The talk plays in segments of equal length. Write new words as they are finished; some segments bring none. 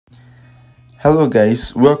Hello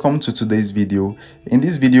guys, welcome to today's video. In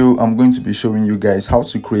this video I'm going to be showing you guys how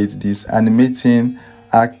to create this animating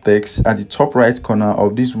arc text at the top right corner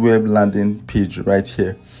of this web landing page right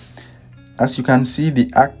here. As you can see,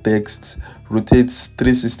 the arc text rotates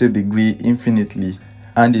 360-degree infinitely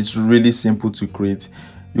and it's really simple to create.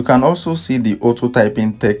 You can also see the auto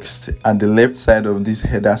typing text at the left side of this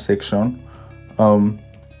header section.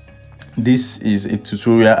 This is a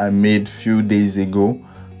tutorial I made few days ago.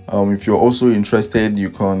 If you're also interested, you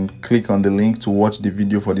can click on the link to watch the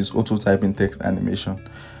video for this auto typing text animation.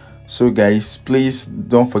 So guys, please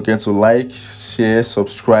don't forget to like, share,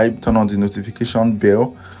 subscribe, turn on the notification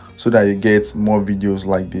bell so that you get more videos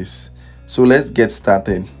like this. So let's get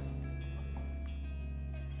started.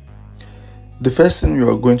 The first thing we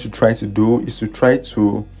are going to try to do is to try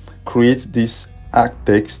to create this arc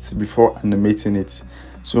text before animating it.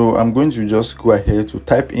 So I'm going to just go ahead to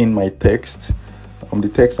type in my text, the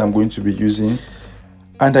text I'm going to be using,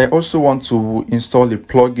 and I also want to install a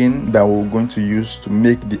plugin that we're going to use to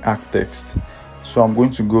make the arc text. So I'm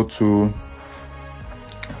going to go to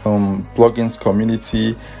plugins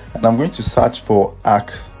community and I'm going to search for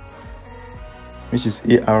arc, which is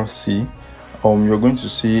ARC. You're going to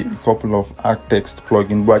see a couple of arc text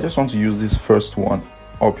plugins, but I just want to use this first one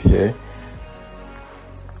up here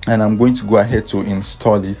and I'm going to go ahead to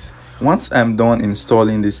install it. Once I'm done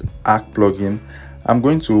installing this arc plugin, I'm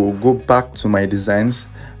going to go back to my designs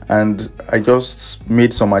and I just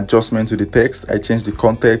made some adjustments to the text. I changed the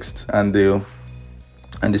context and the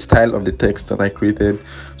style of the text that I created.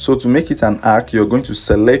 So to make it an arc, you're going to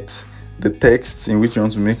select the text in which you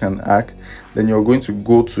want to make an arc. Then you're going to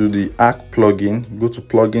go to the arc plugin, go to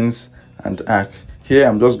plugins and arc. Here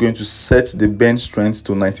I'm just going to set the bench strength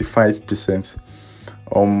to 95%.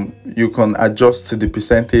 You can adjust the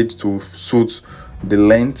percentage to suit the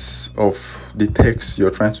length of the text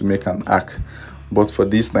you're trying to make an arc, but for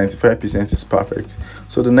this 95% is perfect.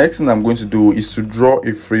 So the next thing I'm going to do is to draw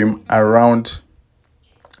a frame around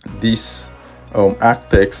this arc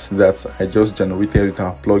text that I just generated with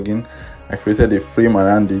our plugin. I created a frame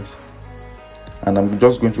around it and I'm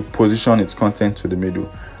just going to position its content to the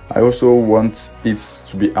middle. I also want it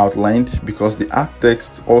to be outlined because the arc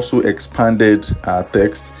text also expanded our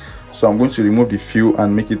text, so I'm going to remove the fill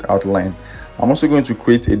and make it outline. I'm also going to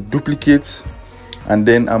create a duplicate and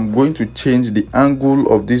then I'm going to change the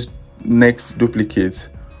angle of this next duplicate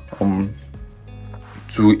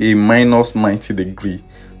to a minus 90-degree.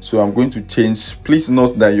 So I'm going to change, please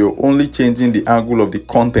note that you're only changing the angle of the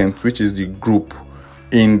content, which is the group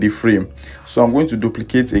in the frame. So I'm going to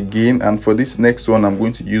duplicate again, and for this next one I'm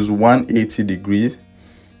going to use 180 degrees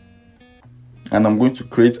and I'm going to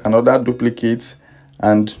create another duplicate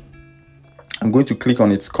and I'm going to click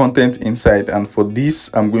on its content inside, and for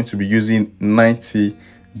this I'm going to be using 90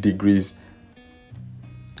 degrees.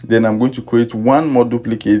 Then I'm going to create one more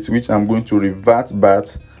duplicate which I'm going to revert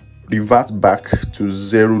back to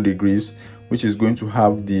 0 degrees, which is going to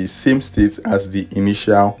have the same state as the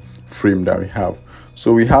initial frame that we have.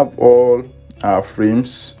 So we have all our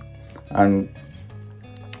frames and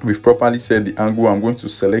we've properly set the angle. I'm going to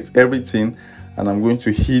select everything and I'm going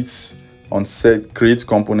to hit on set, create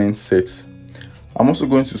component set. I'm also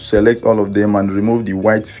going to select all of them and remove the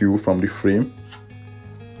white fill from the frame.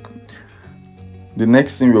 The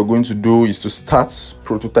next thing we're going to do is to start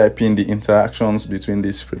prototyping the interactions between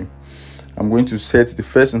this frame. I'm going to set the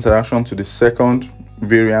first interaction to the second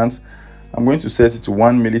variant. I'm going to set it to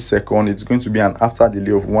 1 millisecond. It's going to be an after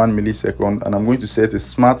delay of 1 millisecond, and I'm going to set a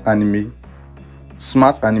smart animate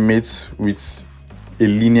with a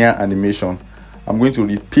linear animation. I'm going to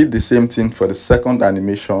repeat the same thing for the second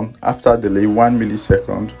animation. After delay 1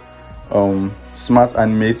 millisecond, smart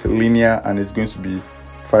animate linear, and it's going to be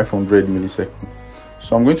 500 milliseconds.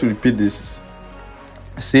 So I'm going to repeat this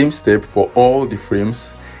same step for all the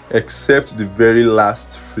frames except the very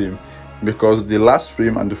last frame, because the last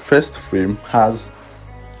frame and the first frame has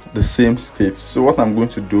the same state. So what I'm going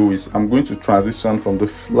to do is I'm going to transition from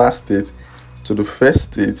the last state to the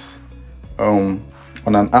first state on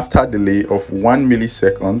an after delay of 1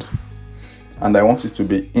 millisecond, and I want it to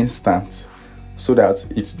be instant so that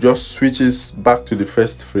it just switches back to the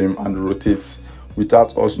first frame and rotates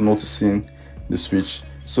without us noticing the switch.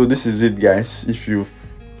 So this is it guys. If you've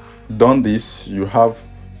done this, you have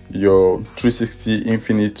your 360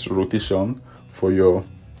 infinite rotation for your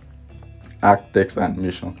arc text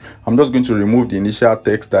animation. I'm just going to remove the initial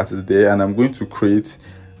text that is there and I'm going to create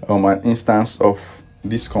an instance of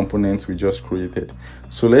this component we just created.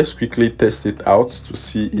 So let's quickly test it out to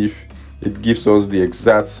see if it gives us the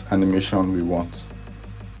exact animation we want.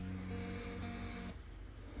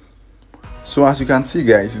 So as you can see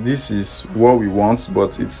guys, this is what we want,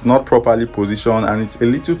 but it's not properly positioned and it's a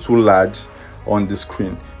little too large on the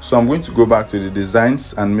screen. So I'm going to go back to the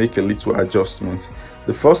designs and make a little adjustment.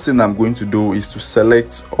 The first thing I'm going to do is to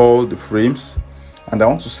select all the frames, and I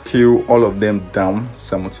want to scale all of them down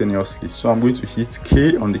simultaneously. So I'm going to hit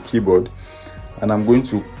K on the keyboard, and I'm going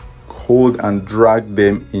to hold and drag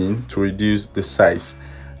them in to reduce the size.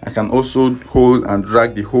 I can also hold and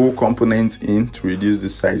drag the whole component in to reduce the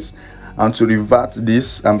size. And to revert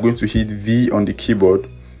this, I'm going to hit V on the keyboard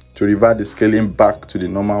to revert the scaling back to the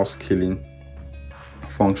normal scaling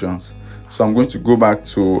functions. So I'm going to go back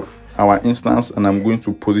to our instance and I'm going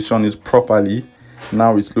to position it properly.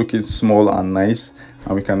 Now it's looking small and nice,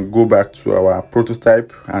 and we can go back to our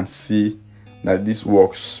prototype and see that this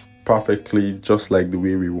works perfectly just like the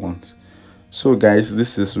way we want. So guys,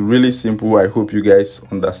 this is really simple. I hope you guys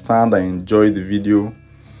understand and enjoy the video.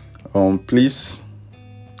 Please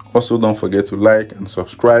also don't forget to like and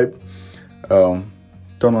subscribe.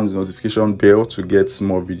 Turn on the notification bell to get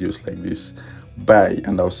more videos like this. Bye,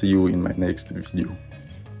 and I'll see you in my next video.